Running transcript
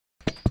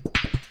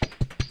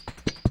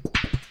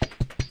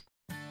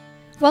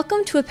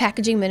Welcome to a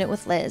Packaging Minute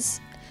with Liz.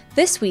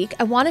 This week,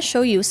 I want to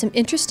show you some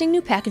interesting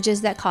new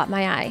packages that caught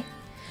my eye.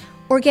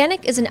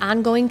 Organic is an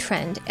ongoing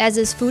trend, as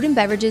is food and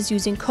beverages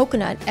using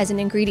coconut as an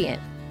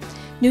ingredient.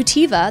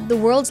 Nutiva, the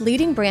world's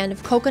leading brand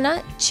of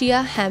coconut,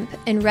 chia, hemp,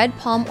 and red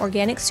palm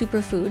organic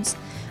superfoods,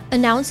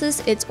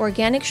 announces its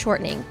organic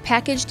shortening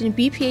packaged in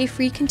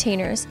BPA-free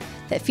containers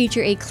that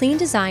feature a clean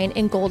design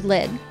and gold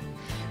lid.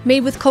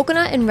 Made with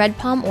coconut and red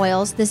palm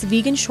oils, this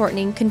vegan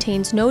shortening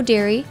contains no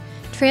dairy,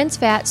 trans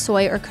fat,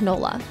 soy, or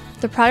canola.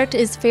 The product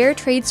is fair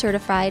trade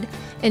certified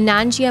and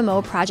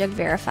non-GMO project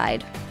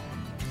verified.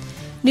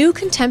 New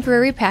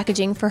contemporary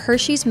packaging for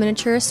Hershey's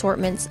miniature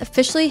assortments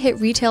officially hit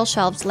retail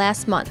shelves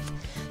last month,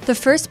 the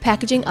first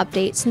packaging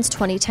update since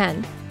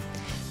 2010.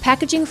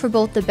 Packaging for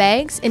both the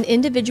bags and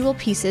individual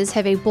pieces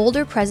have a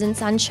bolder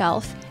presence on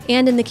shelf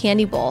and in the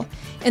candy bowl,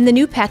 and the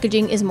new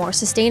packaging is more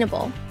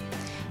sustainable.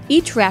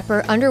 Each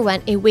wrapper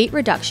underwent a weight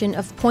reduction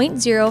of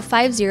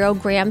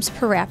 0.050 grams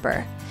per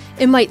wrapper.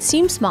 It might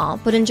seem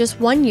small, but in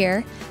just 1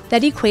 year,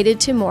 that equated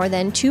to more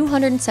than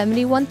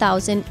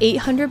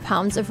 271,800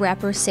 pounds of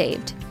wrappers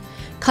saved.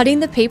 Cutting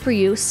the paper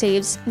use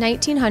saves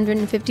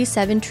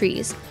 1,957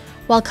 trees,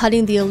 while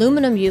cutting the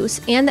aluminum use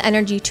and the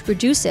energy to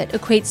produce it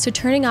equates to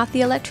turning off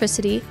the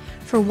electricity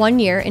for 1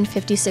 year in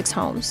 56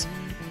 homes.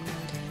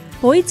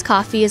 Boyd's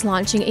Coffee is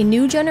launching a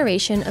new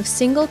generation of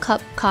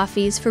single-cup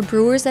coffees for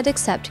brewers that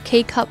accept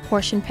K-Cup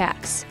portion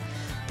packs.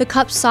 The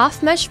cup's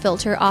soft mesh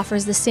filter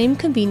offers the same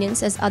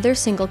convenience as other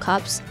single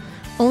cups,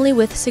 only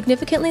with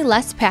significantly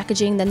less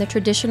packaging than the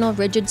traditional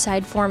rigid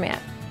side format.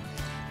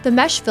 The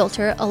mesh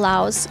filter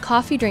allows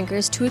coffee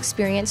drinkers to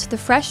experience the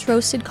fresh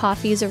roasted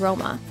coffee's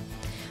aroma.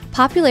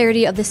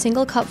 Popularity of the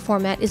single cup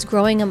format is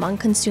growing among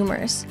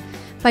consumers.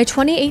 By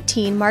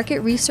 2018, market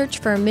research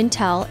firm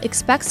Mintel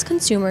expects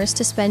consumers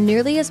to spend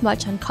nearly as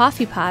much on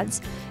coffee pods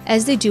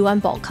as they do on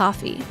bulk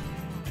coffee.